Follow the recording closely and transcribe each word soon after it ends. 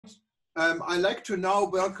I'd like to now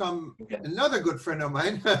welcome another good friend of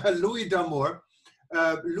mine, Louis Damour.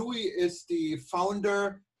 Louis is the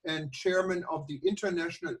founder and chairman of the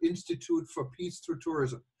International Institute for Peace Through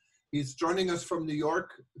Tourism. He's joining us from New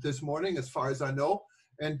York this morning, as far as I know.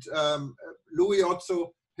 And Louis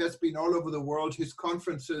also has been all over the world. His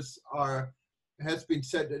conferences had been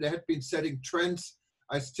setting trends.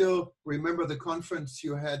 I still remember the conference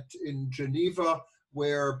you had in Geneva,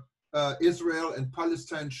 where Israel and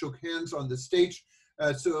Palestine shook hands on the stage.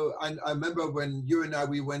 So I remember when you and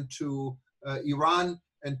we went to Iran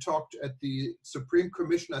and talked at the Supreme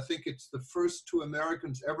Commission. I think it's the first two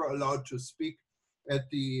Americans ever allowed to speak at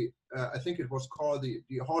the, I think it was called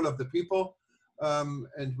the Hall of the People.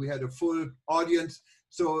 And we had a full audience.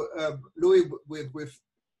 So Louis, we've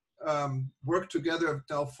worked together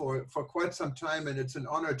now for quite some time, and it's an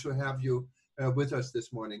honor to have you with us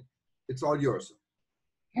this morning. It's all yours.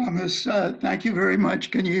 Thomas, thank you very much.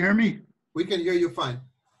 Can you hear me? We can hear you fine.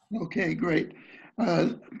 Okay, great.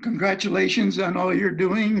 Congratulations on all you're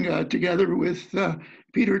doing together with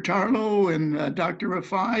Peter Tarlow and Dr.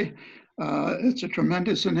 Rafai. It's a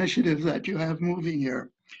tremendous initiative that you have moving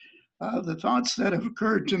here. The thoughts that have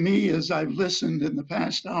occurred to me as I've listened in the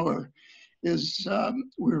past hour is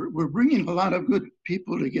we're bringing a lot of good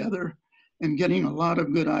people together and getting a lot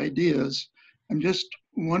of good ideas. I'm just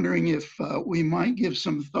wondering if we might give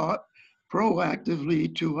some thought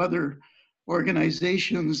proactively to other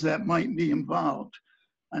organizations that might be involved.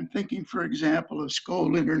 I'm thinking, for example, of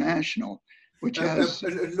Skoll International, which has...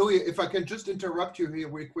 Louis, if I can just interrupt you here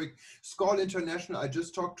real quick. Skoll International, I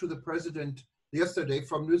just talked to the president yesterday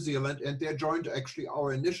from New Zealand, and they joined actually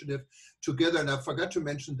our initiative together, and I forgot to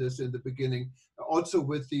mention this in the beginning, also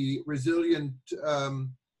with the Resilient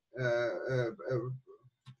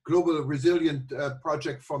Global Resilient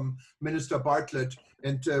project from Minister Bartlett,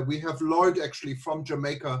 and we have Lloyd actually from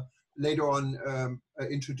Jamaica later on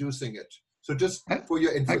introducing it. So just for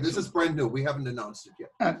your info, excellent. This is brand new. We haven't announced it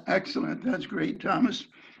yet. Excellent. That's great, Thomas.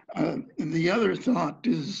 And the other thought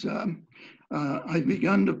is I've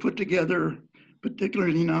begun to put together,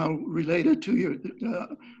 particularly now related to your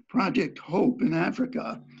Project Hope in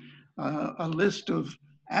Africa, a list of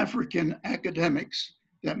African academics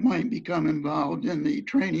that might become involved in the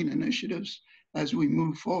training initiatives as we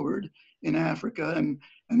move forward in Africa. And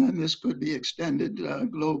then this could be extended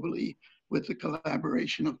globally with the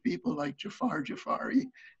collaboration of people like Jafar Jafari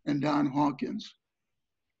and Don Hawkins.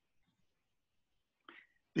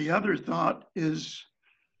 The other thought is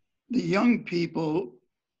the young people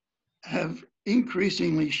have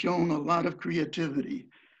increasingly shown a lot of creativity,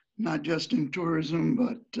 not just in tourism,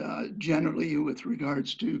 but generally with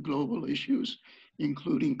regards to global issues,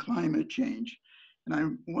 including climate change. And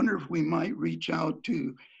I wonder if we might reach out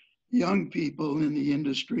to young people in the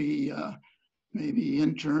industry, maybe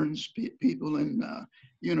interns, people in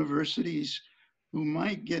universities who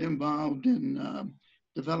might get involved in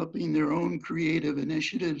developing their own creative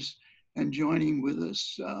initiatives and joining with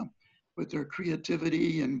us with their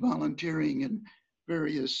creativity and volunteering in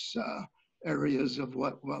various areas of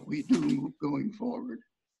what we do going forward.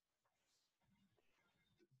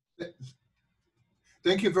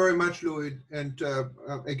 Thank you very much, Louis. And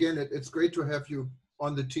again, it's great to have you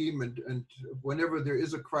on the team. And whenever there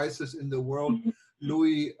is a crisis in the world,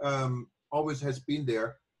 Louis always has been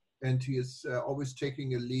there. And he is always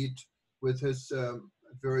taking a lead with his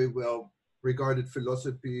very well regarded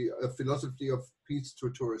philosophy of peace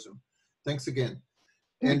through tourism. Thanks again.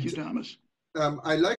 Thank you, Thomas. I like